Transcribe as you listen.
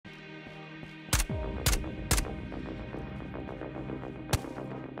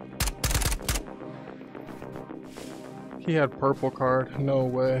He had purple card. No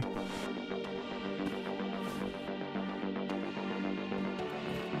way.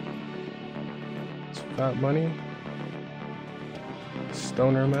 It's fat money.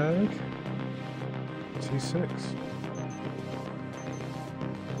 Stoner mag. T6.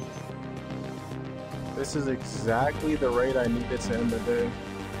 This is exactly the rate I needed to end the day.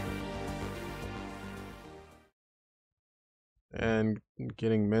 And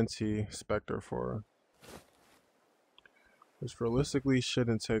getting Minty Spectre for, which realistically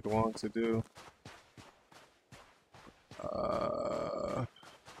shouldn't take long to do.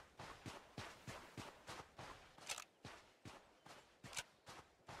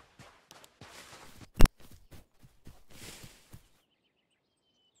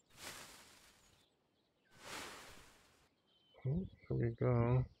 Here we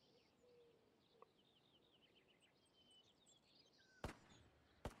go.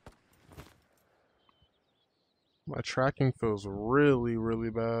 My tracking feels really, really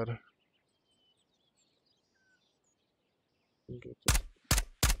bad. Get this.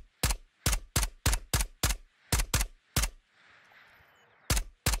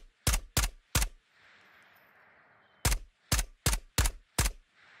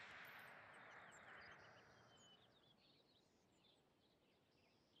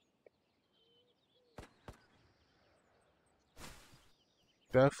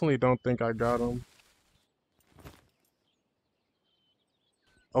 Definitely don't think I got him.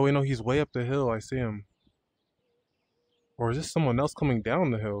 Oh, wait, no, he's way up the hill. I see him. Or is this someone else coming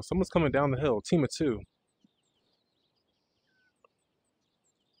down the hill? Someone's coming down the hill. Team of two.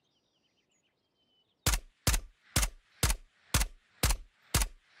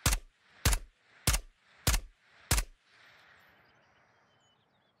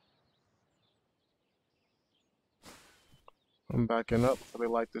 I'm backing up before they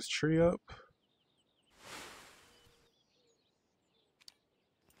light this tree up.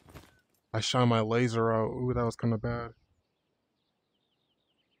 I shot my laser out. Ooh, that was kind of bad.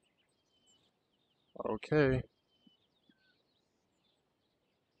 Okay.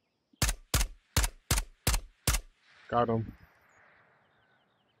 Got him.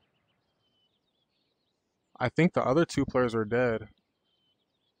 I think the other two players are dead.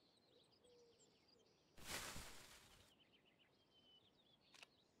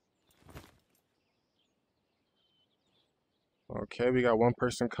 Okay, we got one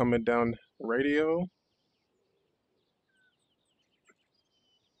person coming down radio.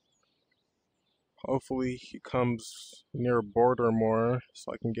 Hopefully he comes near border more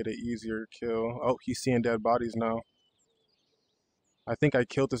so I can get an easier kill. Oh, he's seeing dead bodies now. I think I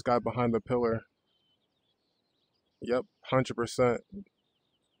killed this guy behind the pillar. Yep, 100%.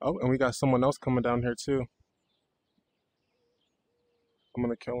 Oh, and we got someone else coming down here too. I'm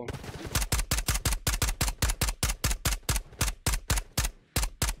gonna kill him.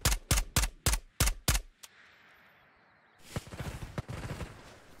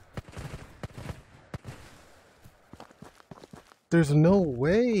 There's no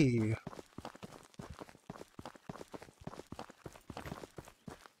way.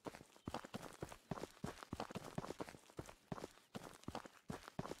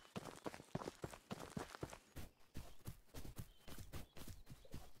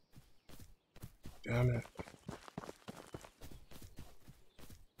 Damn it.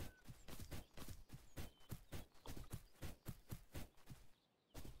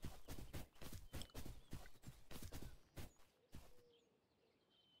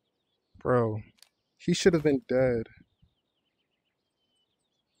 Bro, he should have been dead.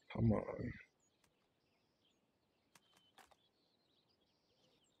 Come on.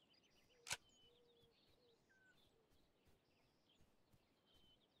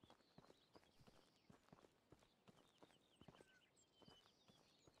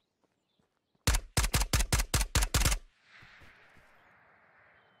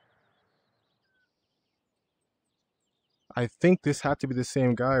 I think this had to be the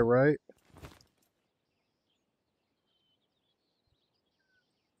same guy, right?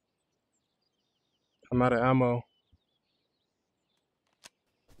 I'm out of ammo.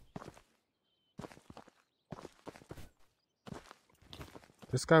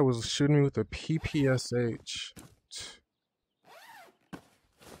 This guy was shooting me with a PPSH.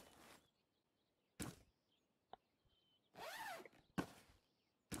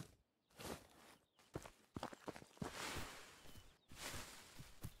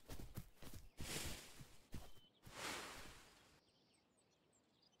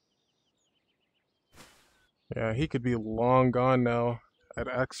 Yeah, he could be long gone now at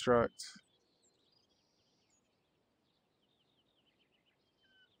extract.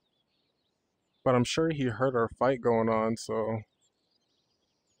 But I'm sure he heard our fight going on, so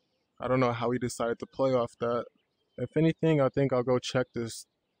I don't know how he decided to play off that. If anything, I think I'll go check this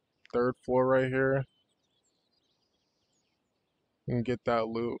third floor right here and get that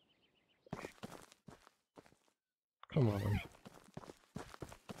loot. Come on.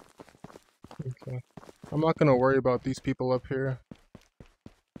 Okay. I'm not gonna worry about these people up here.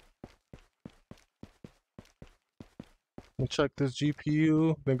 We'll check this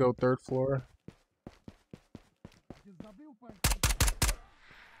GPU, then go third floor.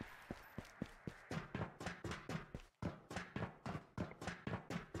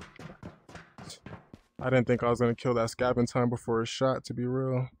 I didn't think I was gonna kill that scab in time before a shot, to be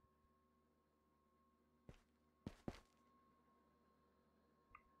real.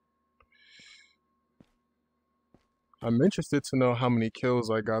 I'm interested to know how many kills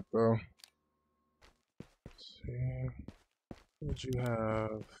I got though. Let's see. What did you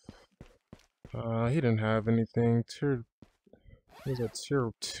have? He didn't have anything. Was that tier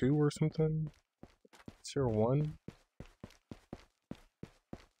 2 or something? Tier 1?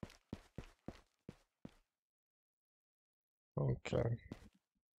 Okay.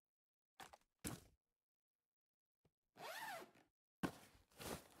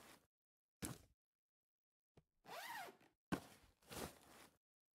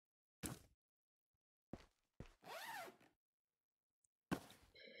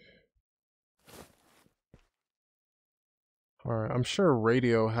 Alright, I'm sure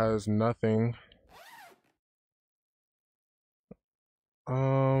radio has nothing.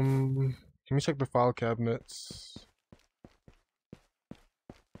 Let me check the file cabinets.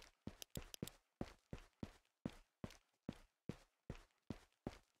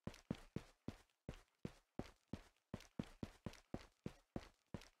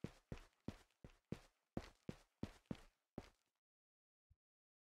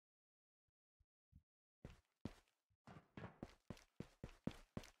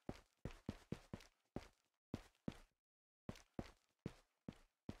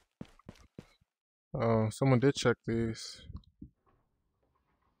 Oh, someone did check these.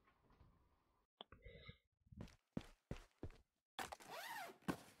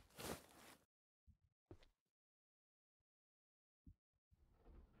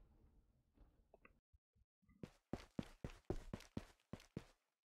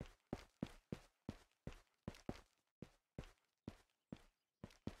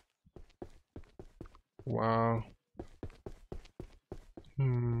 Wow.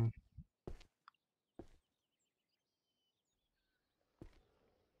 Hmm.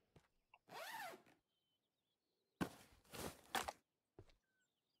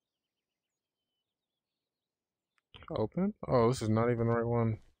 Open? Oh, this is not even the right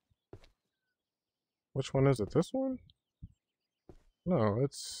one. Which one is it? This one? No,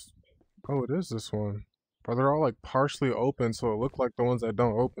 it's... Oh, it is this one. But they're all like partially open, so it look like the ones that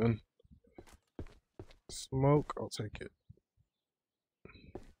don't open. Smoke, I'll take it.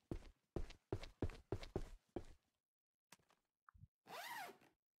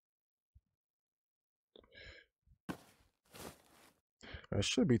 I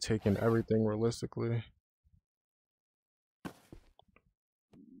should be taking everything realistically.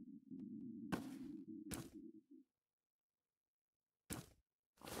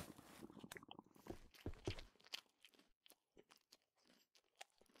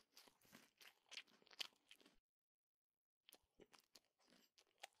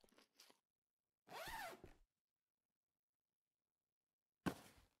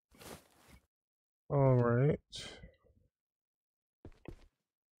 Alright.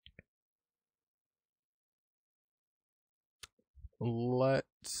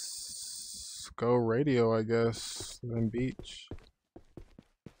 Let's go radio, I guess, then beach.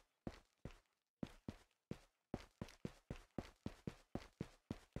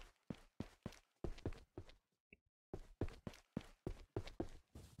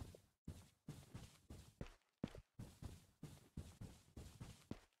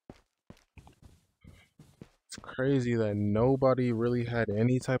 It's crazy that nobody really had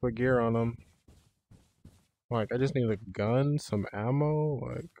any type of gear on them. Like, I just need a gun, some ammo.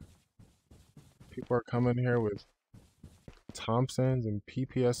 Like, people are coming here with Thompsons and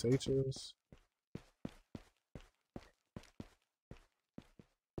PPSHs.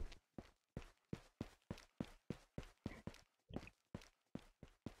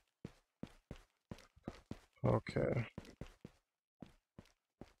 Okay.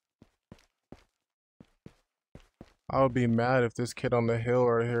 I would be mad if this kid on the hill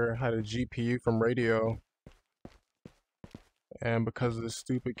right here had a GPU from radio, and because of this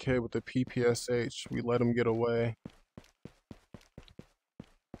stupid kid with the PPSH, we let him get away.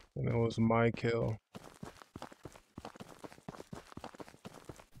 And it was my kill.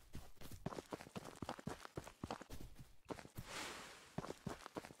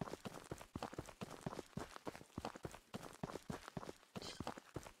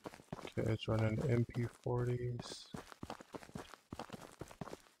 Okay, it's running MP40s.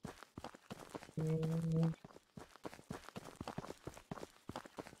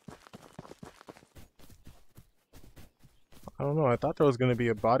 I don't know, I thought there was gonna be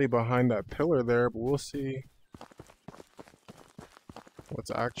a body behind that pillar there, but we'll see what's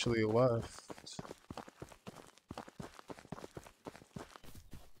actually left.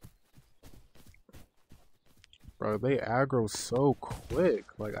 Bro, they aggro so quick.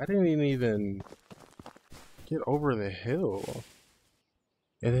 Like, I didn't even get over the hill.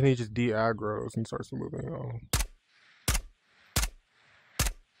 And then he just de-aggroes and starts moving on.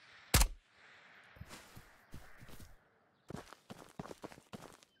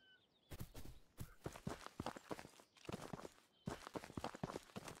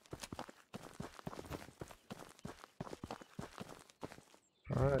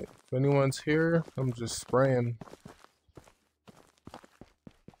 Alright, if anyone's here, I'm just spraying.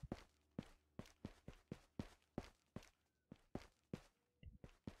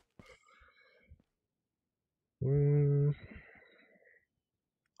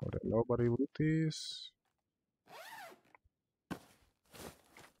 Oh, did nobody loot these?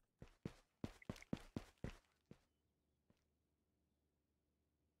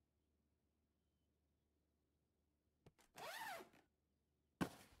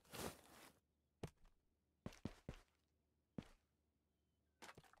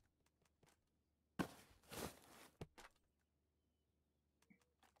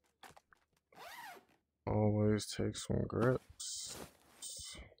 Always take some grips.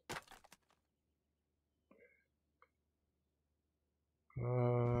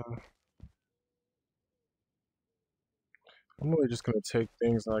 I'm really just gonna take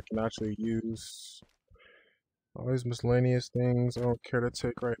things that I can actually use. All these miscellaneous things I don't care to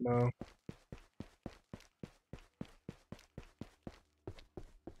take right now.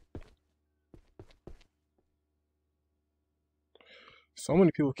 So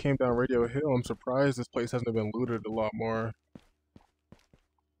many people came down Radio Hill. I'm surprised this place hasn't been looted a lot more.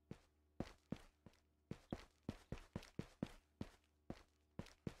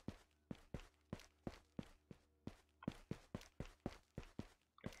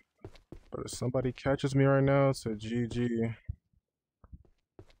 But if somebody catches me right now, it's a GG.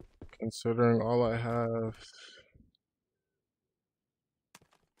 Considering all I have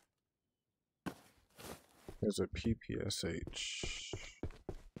is a PPSH.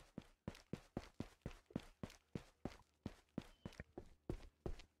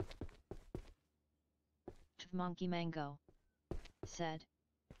 Monkey Mango said,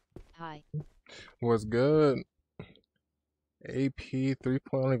 "Hi. What's good? AP 3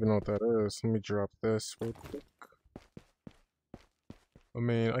 point, I don't even know what that is. Let me drop this real quick. I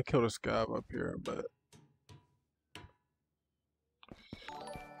mean, I killed a scab up here, but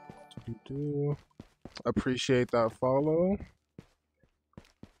appreciate that follow.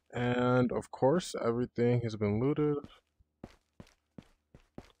 And of course, everything has been looted.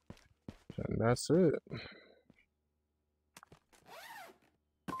 And that's it.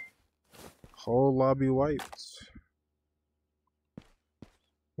 Whole lobby wiped.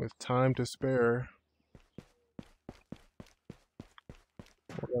 With time to spare.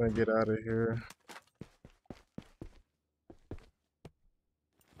 We're gonna get out of here.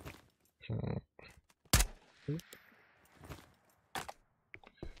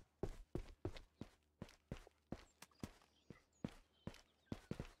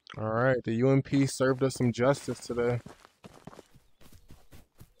 Alright, the UMP served us some justice today.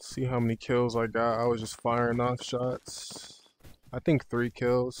 See how many kills I got. I was just firing off shots. I think 3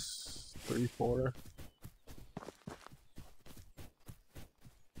 kills. 3, 4.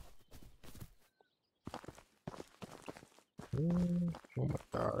 Oh my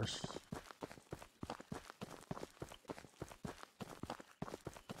gosh.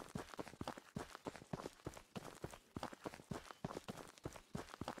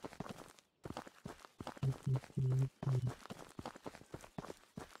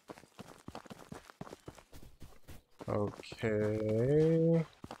 Okay.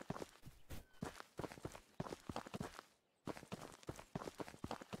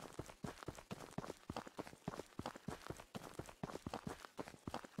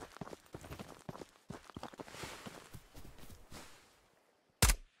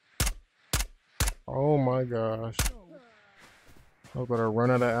 Oh my gosh. I was about to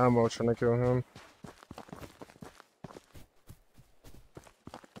run out of ammo trying to kill him.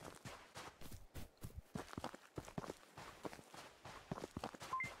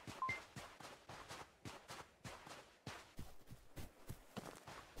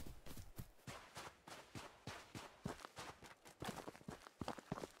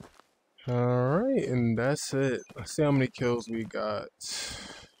 Alright, and that's it. Let's see how many kills we got.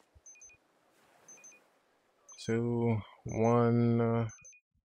 2, 1.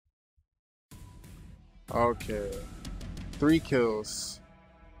 Okay. 3 kills.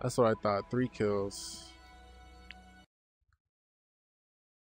 That's what I thought. 3 kills.